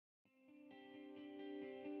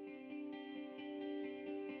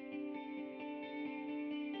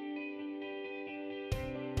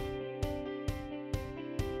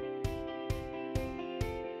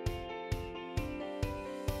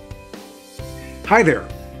Hi there.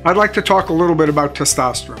 I'd like to talk a little bit about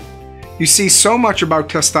testosterone. You see so much about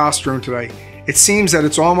testosterone today, it seems that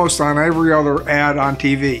it's almost on every other ad on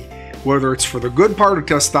TV. Whether it's for the good part of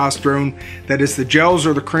testosterone, that is the gels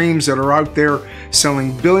or the creams that are out there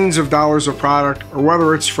selling billions of dollars of product, or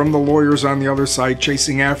whether it's from the lawyers on the other side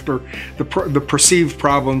chasing after the perceived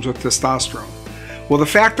problems with testosterone. Well, the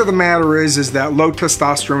fact of the matter is that low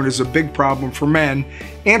testosterone is a big problem for men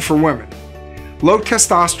and for women. Low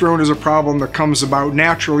testosterone is a problem that comes about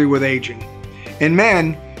naturally with aging. In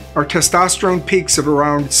men, our testosterone peaks at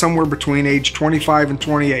around somewhere between age 25 and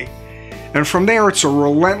 28. And from there, it's a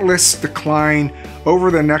relentless decline over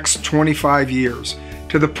the next 25 years,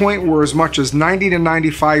 to the point where as much as 90 to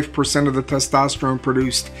 95% of the testosterone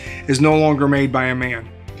produced is no longer made by a man.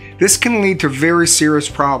 This can lead to very serious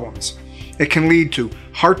problems. It can lead to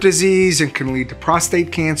heart disease, it can lead to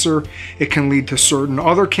prostate cancer, it can lead to certain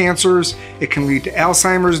other cancers, it can lead to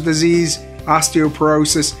Alzheimer's disease,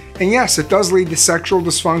 osteoporosis, and yes, it does lead to sexual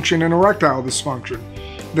dysfunction and erectile dysfunction.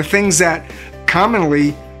 The things that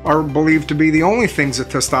commonly are believed to be the only things that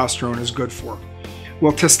testosterone is good for.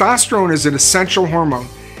 Well, testosterone is an essential hormone.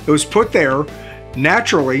 It was put there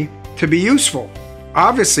naturally to be useful.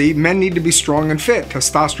 Obviously, men need to be strong and fit.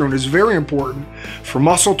 Testosterone is very important for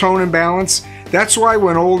muscle tone and balance. That's why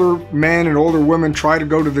when older men and older women try to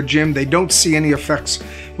go to the gym, they don't see any effects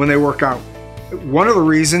when they work out. One of the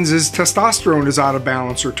reasons is testosterone is out of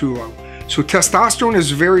balance or too low. So testosterone is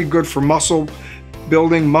very good for muscle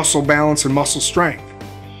building, muscle balance, and muscle strength.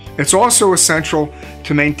 It's also essential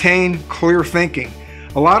to maintain clear thinking.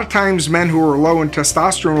 A lot of times men who are low in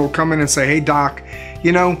testosterone will come in and say, "Hey doc,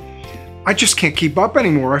 you know, I just can't keep up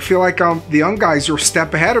anymore. I feel like the young guys are a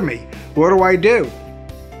step ahead of me. What do I do?"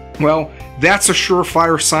 Well, that's a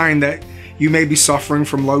surefire sign that you may be suffering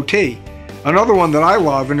from low T. Another one that I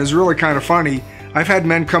love and is really kind of funny, I've had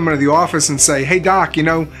men come into the office and say, "Hey doc, you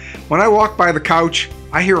know, when I walk by the couch,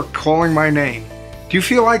 I hear it calling my name." Do you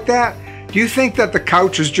feel like that? Do you think that the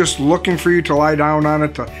couch is just looking for you to lie down on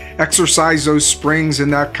it, to exercise those springs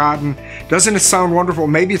in that cotton? Doesn't it sound wonderful?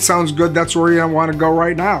 Maybe it sounds good, that's where you want to go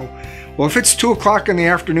right now. Well, if it's 2 o'clock in the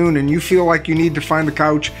afternoon and you feel like you need to find the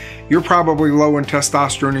couch, you're probably low in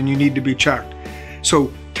testosterone and you need to be checked.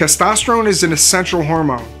 So testosterone is an essential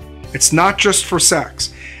hormone. It's not just for sex.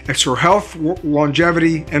 It's for health,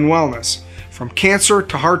 longevity, and wellness. From cancer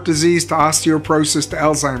to heart disease to osteoporosis to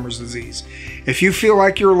Alzheimer's disease. If you feel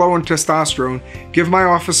like you're low in testosterone, give my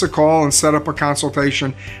office a call and set up a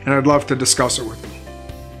consultation, and I'd love to discuss it with you.